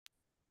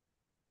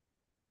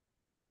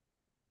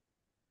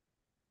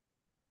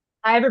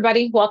Hi,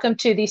 everybody. Welcome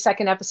to the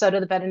second episode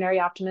of The Veterinary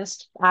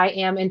Optimist. I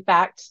am, in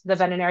fact, the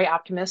veterinary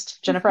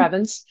optimist, Jennifer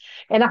Evans.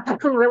 And I'm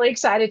really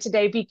excited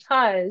today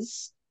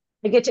because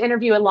I get to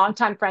interview a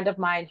longtime friend of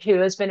mine who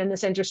has been in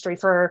this industry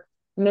for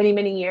many,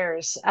 many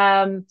years.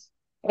 And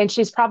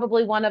she's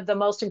probably one of the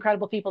most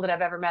incredible people that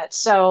I've ever met.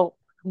 So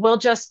we'll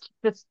just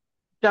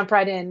jump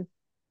right in.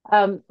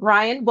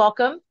 Riane,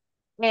 welcome.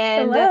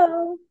 And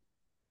Hello.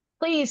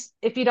 please,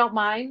 if you don't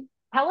mind,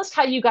 tell us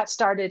how you got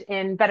started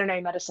in veterinary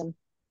medicine.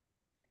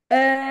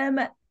 Um,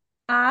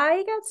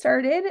 I got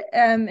started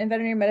in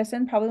veterinary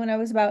medicine probably when I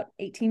was about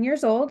 18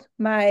 years old.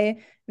 My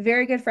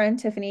very good friend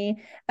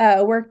Tiffany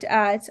worked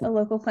at a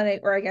local clinic,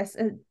 or I guess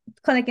a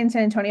clinic in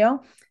San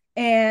Antonio,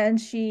 and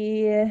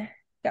she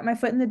got my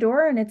foot in the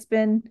door, and it's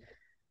been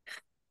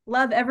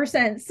love ever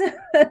since.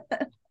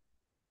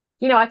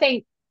 I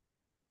think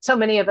so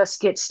many of us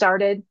get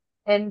started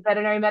in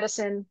veterinary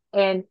medicine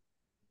and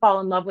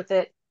fall in love with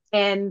it.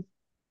 And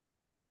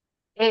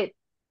it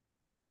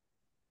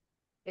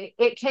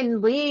it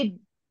can lead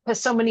to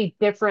so many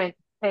different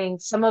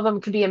things. Some of them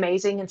can be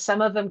amazing, and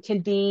some of them can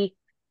be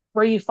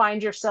where you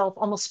find yourself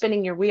almost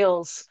spinning your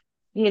wheels.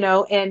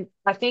 And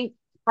I think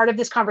part of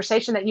this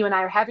conversation that you and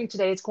I are having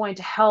today is going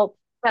to help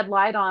shed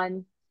light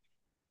on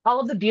all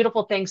of the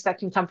beautiful things that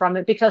can come from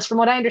it. Because from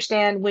what I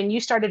understand, when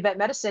you started vet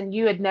medicine,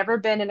 you had never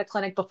been in a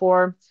clinic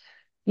before.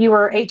 You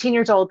were Nope. 18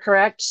 years old,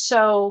 correct?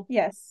 So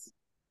Yes.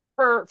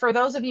 for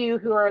those of you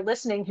who are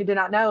listening who do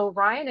not know,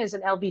 Riane is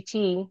an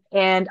LVT,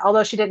 and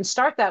although she didn't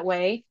start that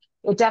way,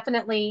 it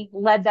definitely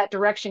led that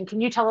direction.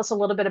 Can you tell us a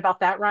little bit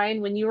about that,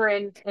 Riane, when you were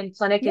in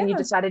clinic and you Yeah.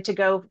 decided to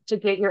go to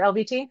get your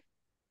LVT?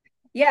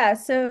 Yeah.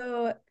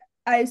 So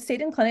I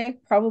stayed in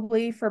clinic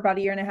probably for about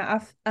a year and a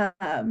half.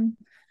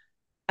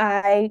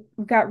 I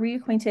got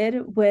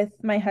reacquainted with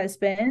my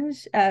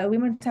husband. We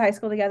went to high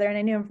school together, and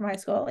I knew him from high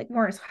school. Like, we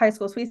weren't high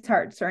school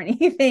sweethearts or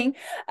anything.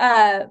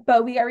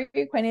 But we got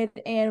reacquainted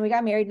and we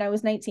got married, and I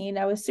was 19.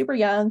 I was super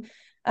young.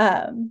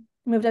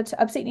 Moved up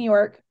to upstate New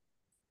York.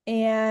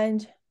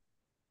 And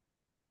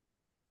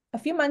a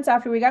few months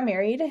after we got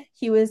married,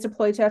 he was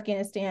deployed to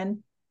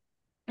Afghanistan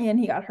and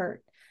he got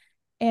hurt.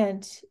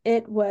 And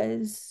it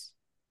was,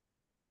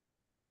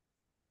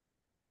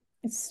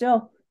 it's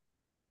still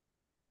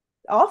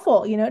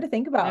awful, to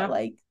think about. Yeah.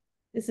 Like,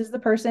 this is the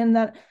person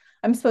that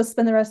I'm supposed to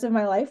spend the rest of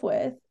my life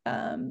with.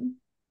 And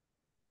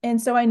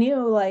so I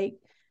knew, like,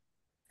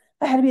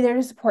 I had to be there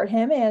to support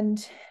him, and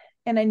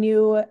I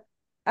knew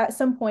at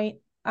some point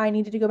I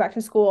needed to go back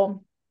to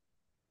school,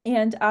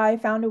 and I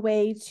found a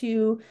way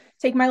to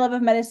take my love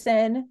of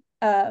medicine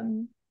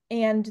and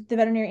the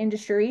veterinary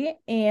industry,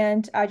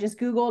 and I just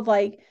Googled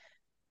like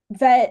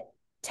vet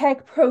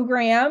tech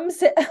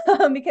programs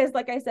because,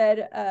 like I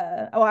said,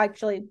 oh,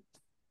 actually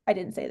I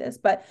didn't say this,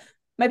 but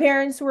my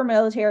parents were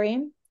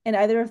military, and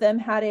either of them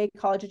had a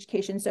college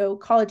education. So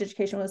college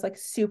education was like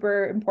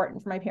super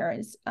important for my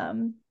parents.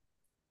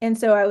 And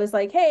so I was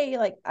like, hey,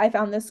 like, I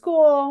found this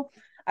school.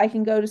 I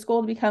can go to school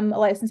to become a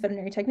licensed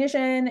veterinary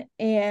technician,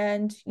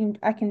 and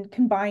I can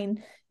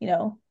combine,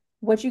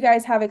 what you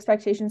guys have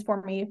expectations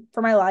for me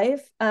for my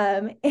life,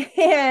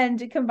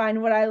 and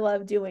combine what I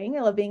love doing.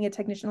 I love being a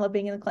technician, I love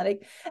being in the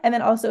clinic, and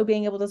then also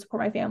being able to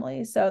support my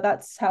family. So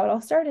that's how it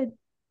all started.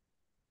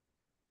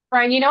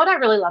 Brian, you know what I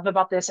really love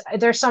about this?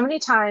 There's so many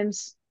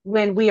times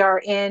when we are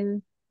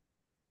in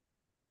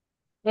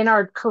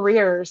our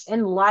careers,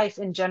 in life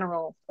in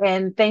general,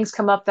 and things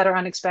come up that are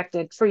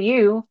unexpected. For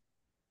you,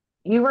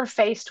 you were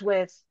faced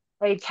with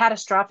a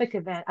catastrophic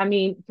event. I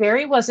mean,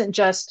 Barry wasn't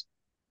just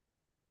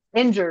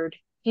injured,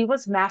 he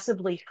was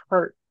massively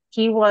hurt.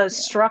 He was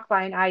Yeah. struck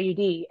by an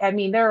IUD. I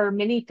mean, there are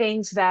many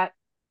things that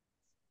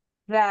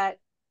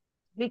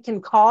we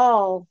can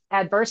call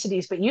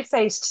adversities, but you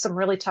faced some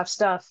really tough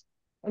stuff.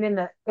 And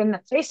in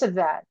the face of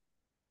that,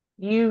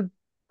 you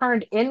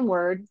turned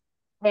inward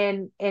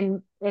and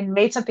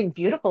made something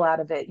beautiful out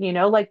of it,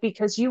 like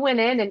because you went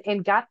in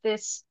and got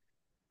this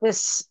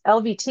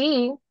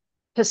LVT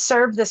to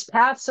serve this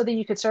path so that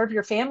you could serve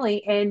your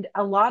family. And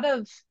a lot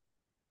of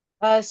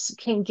us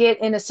can get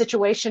in a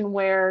situation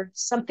where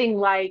something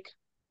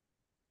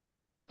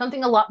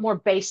a lot more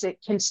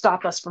basic can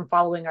stop us from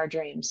following our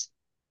dreams.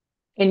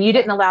 And you Yeah.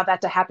 didn't allow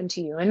that to happen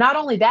to you. And not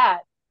only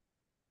that,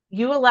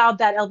 you allowed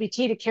that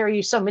LVT to carry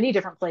you so many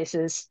different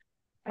places.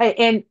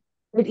 And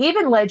it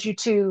even led you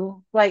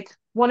to like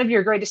one of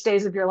your greatest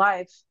days of your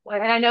life.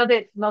 And I know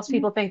that most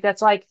people think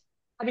that's like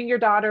having your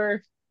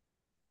daughter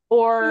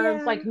or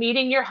Yeah. like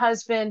meeting your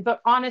husband, but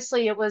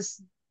honestly, it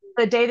was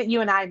the day that you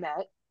and I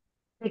met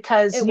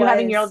because It you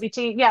having your was.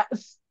 LVT. Yeah.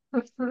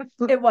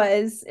 It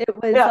was. It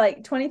was Yeah.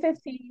 like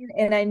 2015,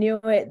 and I knew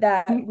it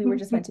that we were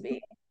just meant to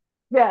be.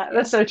 Yeah,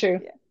 that's Yeah. so true.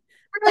 Yeah.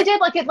 Really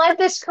did. Like it led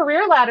this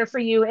career ladder for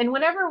you. And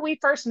whenever we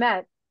first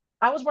met,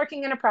 I was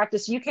working in a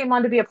practice. You came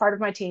on to be a part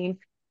of my team.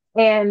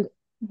 And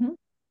Mhm.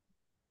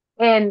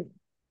 and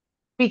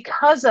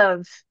because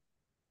of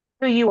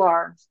who you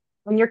are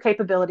and your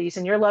capabilities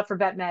and your love for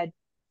vet med,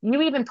 you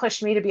even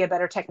pushed me to be a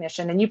better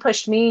technician and you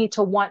pushed me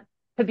to want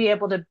to be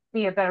able to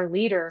be a better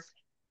leader.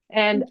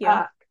 And Thank you.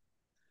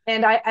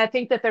 And I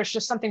think that there's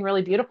just something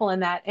really beautiful in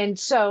that. And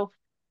so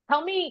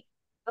tell me,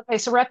 okay,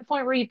 so we're at the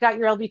point where you've got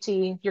your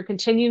LVT, you're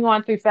continuing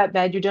on through vet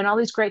bed, you're doing all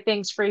these great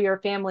things for your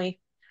family.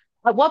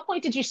 At what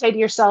point did you say to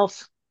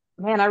yourself,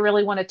 man, I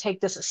really want to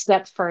take this a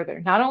step further?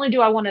 Not only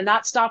do I want to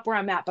not stop where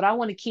I'm at, but I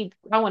want to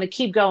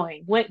keep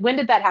going. When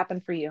did that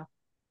happen for you?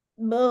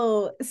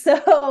 Boo.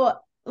 So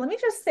let me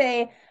just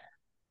say,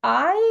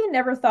 I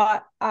never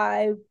thought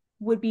I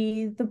would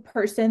be the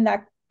person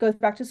that goes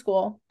back to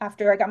school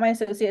after I got my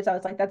associates. I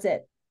was like, that's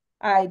it.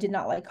 I did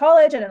not like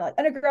college. I didn't like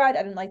undergrad.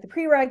 I didn't like the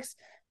prereqs.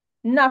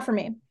 Not for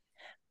me.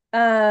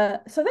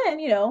 So then,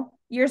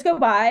 years go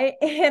by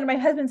and my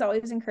husband's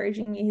always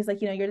encouraging me. He's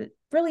like, you're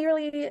really,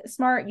 really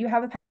smart. You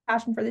have a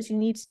passion for this. You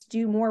need to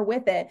do more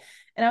with it.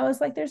 And I was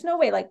like, there's no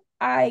way. Like,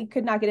 I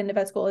could not get into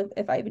vet school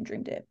if I even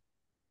dreamed it.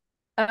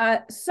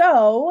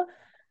 So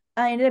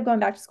I ended up going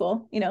back to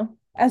school,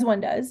 as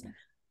one does,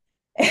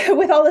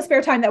 with all the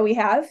spare time that we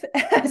have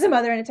as a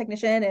mother and a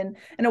technician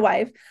and a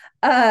wife.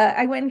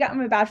 I went and got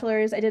my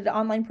bachelor's. I did an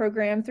online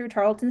program through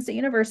Tarleton State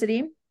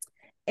University.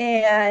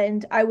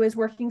 And I was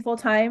working full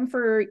time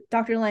for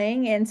Dr.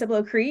 Lang in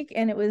Cibolo Creek,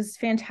 and it was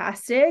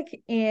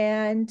fantastic.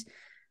 And,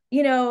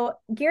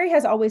 Gary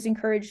has always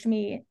encouraged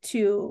me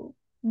to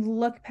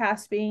look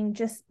past being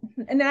just,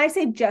 and I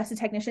say just a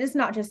technician, it's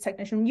not just a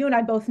technician. You and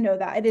I both know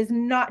that it is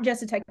not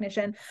just a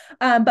technician.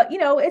 But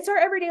it's our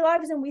everyday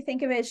lives, and we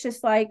think of it as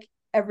just like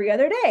every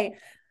other day.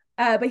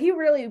 But he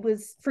really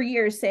was for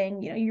years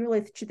saying, you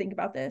really should think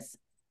about this.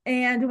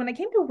 And when I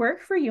came to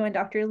work for you and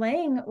Dr.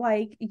 Lang,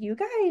 like, you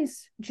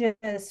guys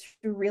just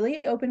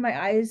really opened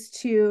my eyes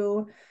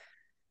to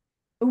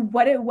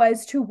what it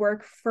was to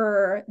work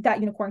for that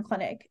unicorn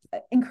clinic,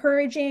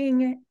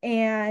 encouraging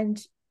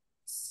and,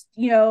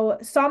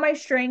 saw my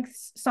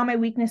strengths, saw my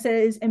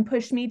weaknesses, and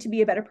pushed me to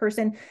be a better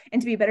person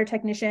and to be a better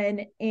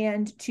technician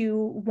and to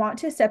want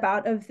to step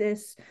out of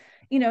this,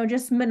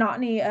 just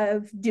monotony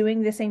of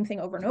doing the same thing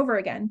over and over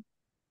again.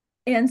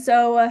 And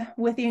so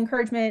with the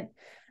encouragement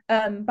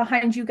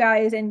behind you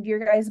guys and your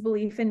guys'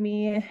 belief in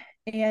me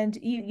and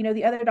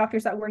the other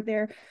doctors that work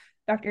there,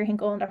 Dr.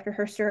 Hinkle and Dr.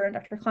 Herster and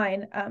Dr.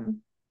 Klein,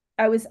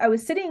 I was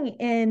sitting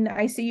in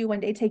ICU one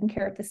day taking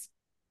care of this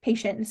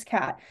patient, this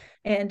cat,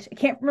 and I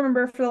can't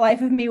remember for the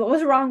life of me what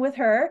was wrong with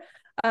her,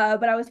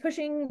 but I was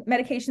pushing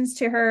medications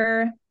to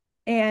her,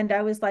 and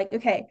I was like,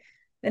 okay,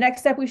 the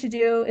next step we should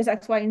do is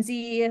X, Y, and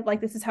Z.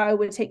 Like, this is how I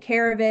would take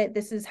care of it.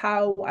 This is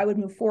how I would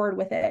move forward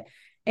with it.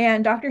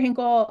 And Dr.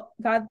 Hinkle,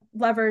 God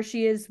love her,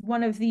 she is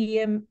one of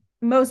the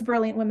most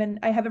brilliant women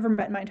I have ever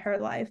met in my entire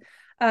life,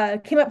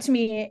 came up to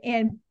me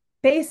and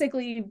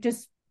basically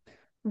just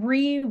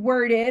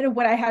reworded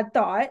what I had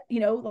thought,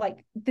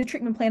 like the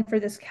treatment plan for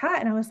this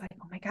cat. And I was like,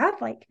 oh my God,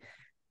 like,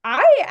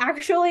 I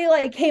actually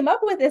like came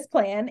up with this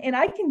plan and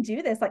I can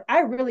do this. Like,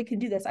 I really can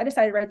do this. I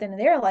decided right then and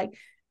there, like,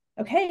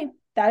 okay,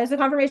 that is the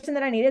confirmation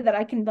that I needed, that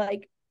I can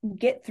like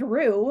get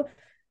through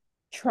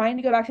trying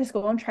to go back to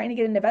school. I'm trying to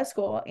get into vet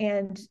school.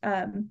 And,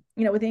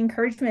 with the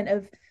encouragement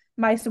of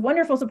my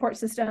wonderful support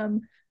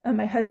system,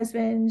 my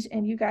husband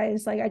and you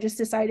guys, like, I just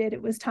decided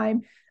it was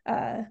time,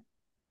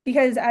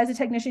 because as a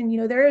technician,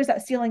 there is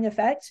that ceiling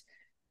effect.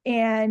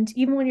 And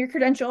even when you're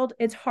credentialed,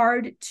 it's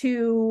hard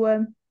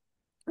to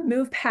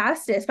move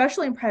past it,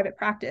 especially in private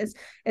practice.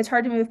 It's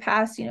hard to move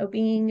past,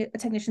 being a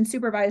technician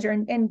supervisor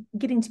and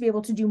getting to be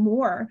able to do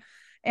more.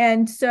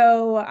 And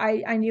so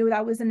I knew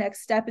that was the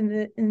next step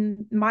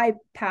in my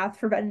path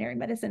for veterinary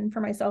medicine for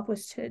myself,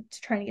 was to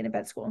try to get into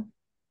vet school.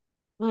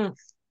 Mm.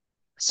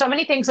 So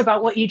many things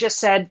about what you just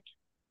said,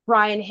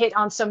 Riane, hit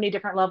on so many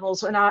different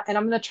levels. And I'm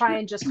going to try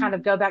and just kind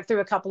of go back through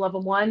a couple of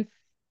them. One,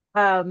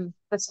 the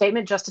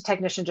statement, just a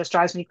technician, just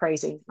drives me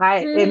crazy.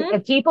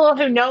 And people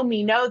who know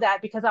me know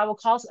that, because I will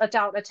call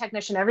out a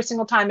technician every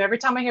single time. Every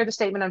time I hear the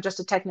statement, I'm just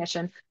a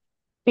technician,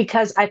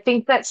 because I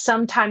think that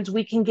sometimes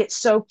we can get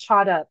so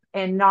caught up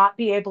and not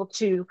be able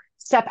to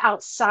step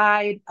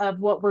outside of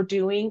what we're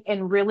doing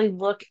and really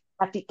look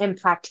at the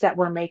impact that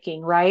we're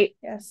making, right?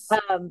 Yes.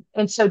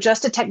 And so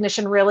just a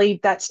technician, really,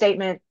 that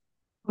statement,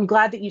 I'm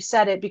glad that you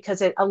said it,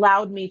 because it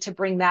allowed me to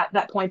bring that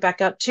point back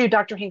up too.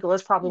 Dr. Hinkle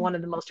is probably one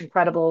of the most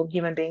incredible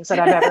human beings that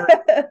I've ever,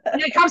 when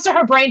it comes to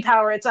her brain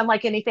power, it's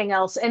unlike anything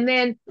else. And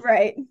then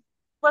Right.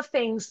 of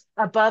things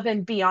above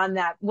and beyond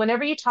that,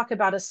 whenever you talk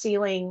about a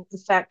ceiling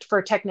effect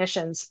for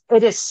technicians,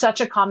 it is such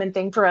a common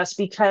thing for us,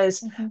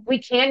 because we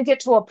can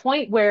get to a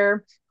point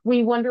where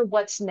we wonder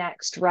what's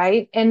next,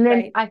 right? And then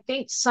Right. I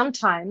think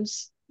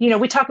sometimes,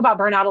 we talk about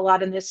burnout a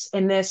lot in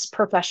this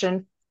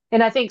profession,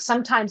 and I think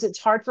sometimes it's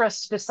hard for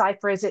us to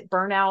decipher, is it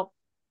burnout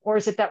or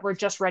is it that we're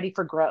just ready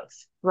for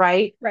growth,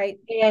 right? Right.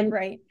 And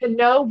Right. to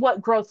know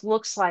what growth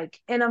looks like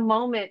in a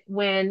moment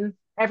when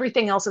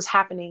everything else is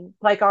happening,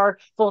 like our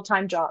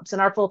full-time jobs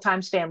and our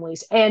full-time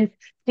families and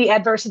the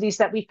adversities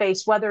that we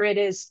face, whether it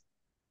is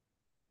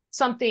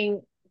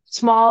something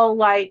small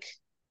like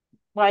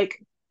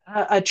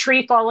a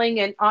tree falling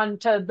and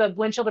onto the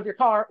windshield of your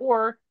car,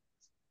 or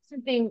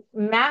something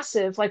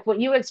massive like what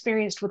you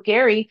experienced with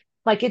Gary.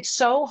 Like, it's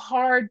so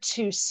hard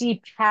to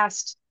see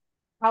past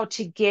how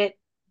to get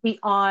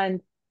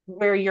beyond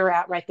where you're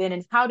at right then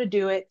and how to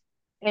do it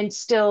and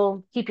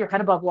still keep your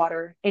head above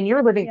water. And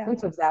you're living Yeah.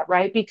 proof of that,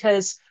 right?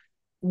 Because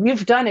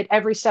you've done it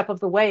every step of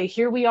the way.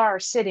 Here we are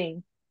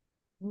sitting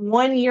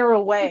 1 year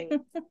away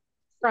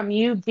from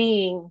you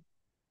being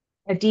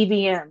a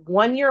DVM,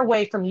 1 year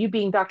away from you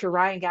being Dr.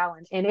 Riane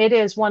Galland. And it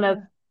is one of,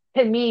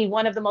 Yeah. to me,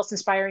 one of the most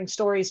inspiring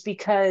stories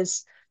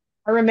because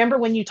I remember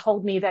when you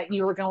told me that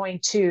you were going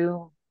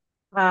to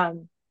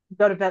um,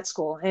 go to vet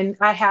school, and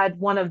I had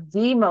one of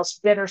the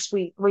most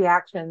bittersweet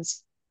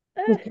reactions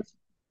Eh,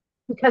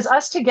 because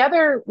us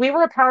together, we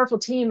were a powerful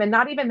team. And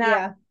not even that,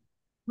 yeah.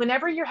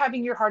 whenever you're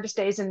having your hardest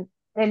days in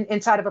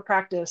inside of a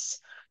practice,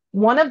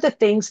 one of the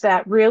things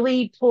that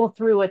really pull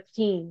through a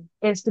team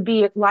is to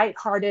be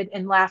lighthearted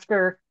and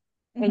laughter.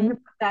 And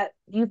Hmm.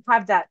 you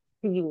have that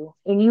to you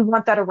and you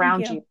want that Thank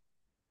around you.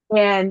 you.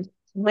 And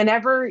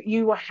whenever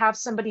you have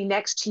somebody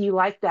next to you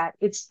like that,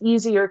 it's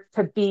easier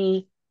to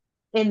be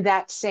in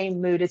that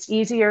same mood. It's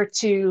easier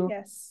to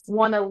Yes.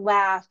 want to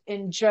laugh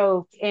and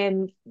joke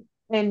and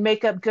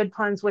make up good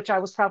puns, which I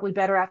was probably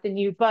better at than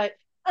you.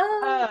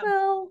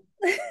 Um,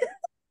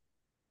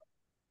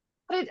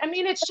 Well, I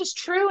mean, it's just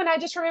true. And I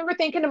just remember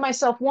thinking to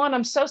myself, one,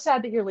 I'm so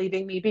sad that you're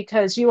leaving me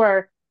because you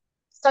are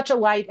such a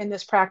light in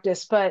this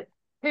practice. But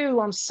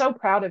two, I'm so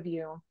proud of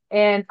you.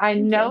 And I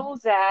thank you. know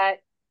that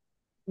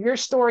your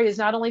story is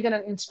not only going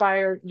to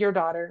inspire your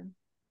daughter,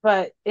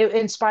 but it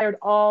inspired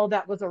all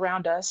that was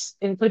around us,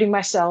 including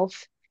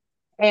myself.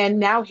 And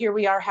now here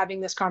we are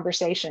having this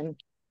conversation.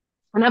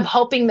 And I'm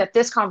hoping that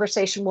this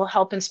conversation will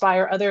help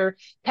inspire other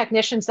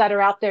technicians that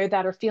are out there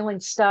that are feeling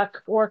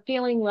stuck or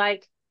feeling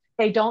like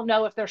they don't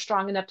know if they're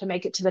strong enough to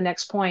make it to the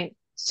next point.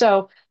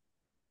 So,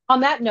 on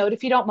that note,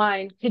 if you don't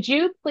mind, could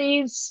you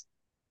please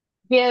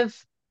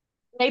give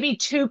maybe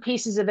two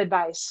pieces of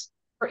advice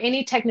for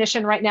any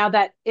technician right now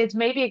that is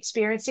maybe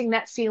experiencing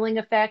that ceiling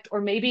effect or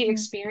maybe Mhm.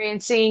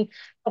 experiencing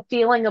a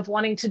feeling of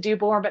wanting to do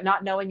more but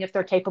not knowing if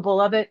they're capable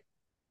of it?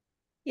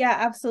 Yeah,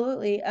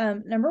 absolutely.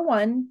 Number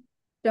one,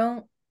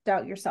 don't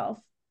doubt yourself.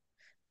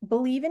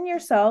 Believe in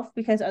yourself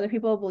because other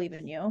people believe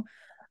in you.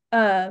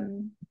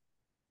 Um,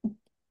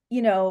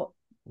 you know,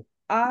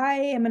 I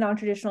am a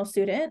non-traditional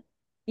student.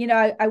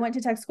 I went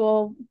to tech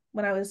school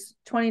when I was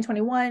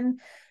 2021,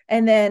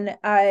 and then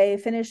I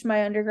finished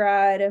my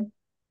undergrad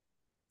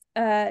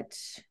at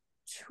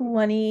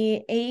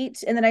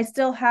 28, and then I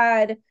still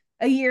had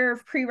a year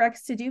of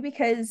prereqs to do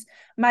because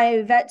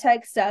my vet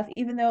tech stuff,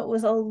 even though it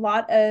was a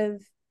lot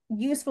of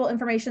useful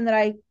information that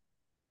I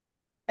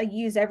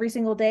use every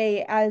single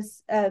day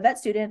as a vet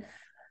student,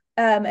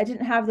 I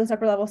didn't have those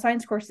upper level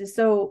science courses.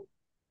 So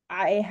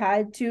I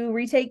had to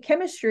retake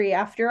chemistry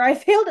after I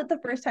failed it the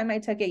first time I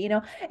took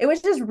it. It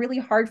was just really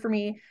hard for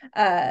me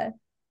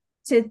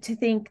to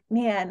think,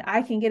 man,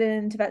 I can get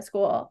into vet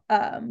school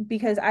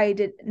because I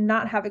did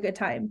not have a good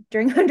time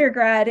during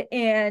undergrad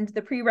and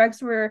the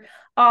prereqs were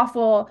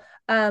awful.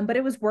 But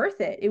it was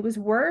worth it. It was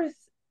worth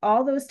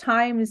all those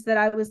times that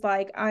I was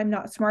like, I'm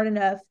not smart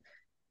enough.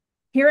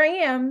 Here I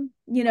am,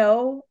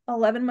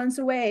 11 months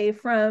away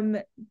from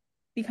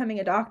becoming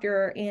a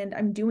doctor, and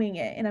I'm doing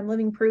it, and I'm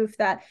living proof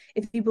that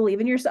if you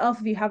believe in yourself,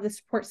 if you have the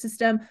support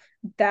system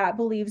that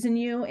believes in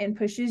you and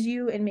pushes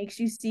you and makes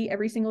you see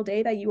every single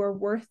day that you are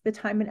worth the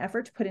time and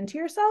effort to put into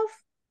yourself,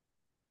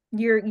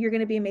 you're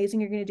going to be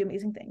amazing. You're going to do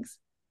amazing things.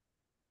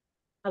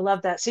 I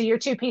love that. So your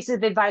two pieces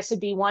of advice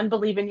would be one,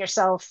 believe in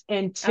yourself,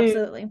 and two,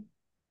 Absolutely.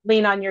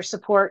 lean on your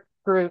support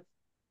group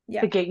to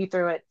Yeah. get you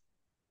through it.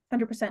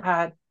 100%.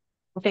 I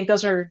think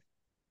those are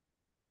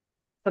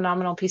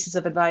phenomenal pieces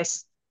of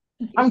advice.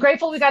 Thank you. I'm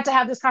grateful we got to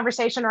have this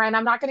conversation, Ryan.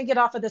 I'm not going to get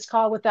off of this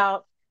call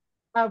without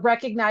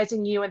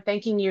recognizing you and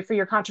thanking you for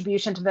your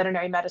contribution to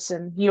veterinary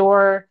medicine,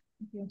 your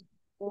Thank you.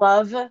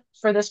 love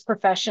for this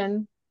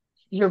profession,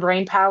 your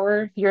brain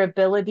power, your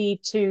ability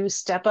to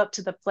step up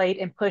to the plate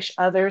and push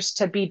others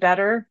to be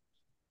better,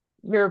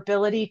 your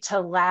ability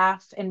to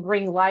laugh and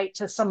bring light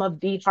to some of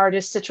the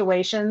hardest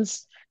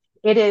situations.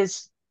 It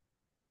is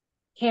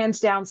hands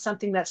down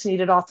something that's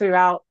needed all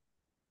throughout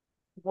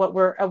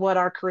what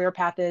our career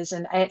path is,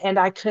 and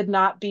I could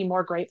not be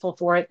more grateful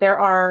for it. There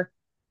are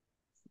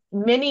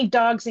many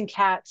dogs and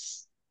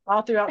cats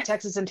all throughout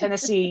Texas and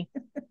Tennessee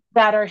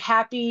that are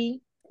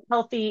happy,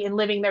 healthy, and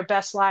living their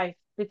best life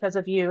because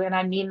of you. And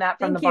I mean that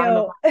from the Thank bottom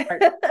of you. my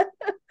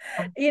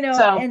heart.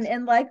 So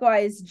And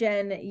likewise,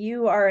 Jen,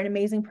 you are an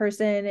amazing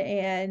person,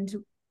 and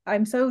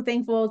I'm so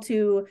thankful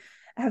to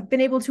have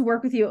been able to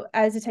work with you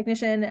as a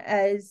technician.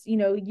 As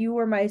you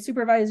were my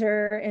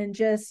supervisor and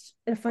just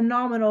a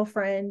phenomenal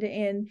friend,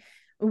 and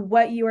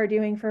what you are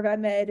doing for vet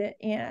med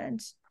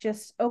and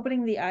just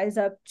opening the eyes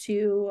up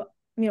to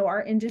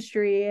our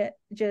industry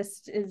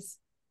just is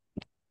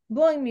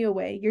blowing me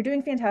away. You're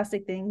doing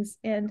fantastic things,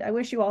 and I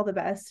wish you all the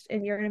best,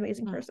 and you're an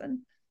amazing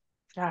person.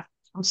 yeah,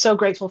 I'm so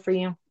grateful for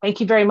you. Thank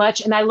you very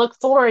much. And I look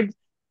forward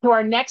to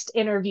our next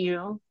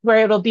interview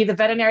where it'll be the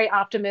veterinary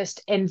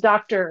optimist and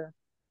Dr.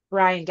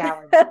 Riane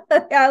Galland.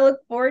 I look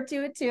forward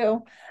to it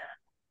too.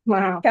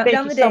 Wow. Count Thank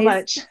down you the so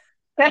days.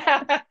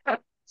 much.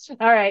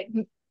 All right.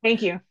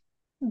 Thank you.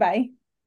 Bye.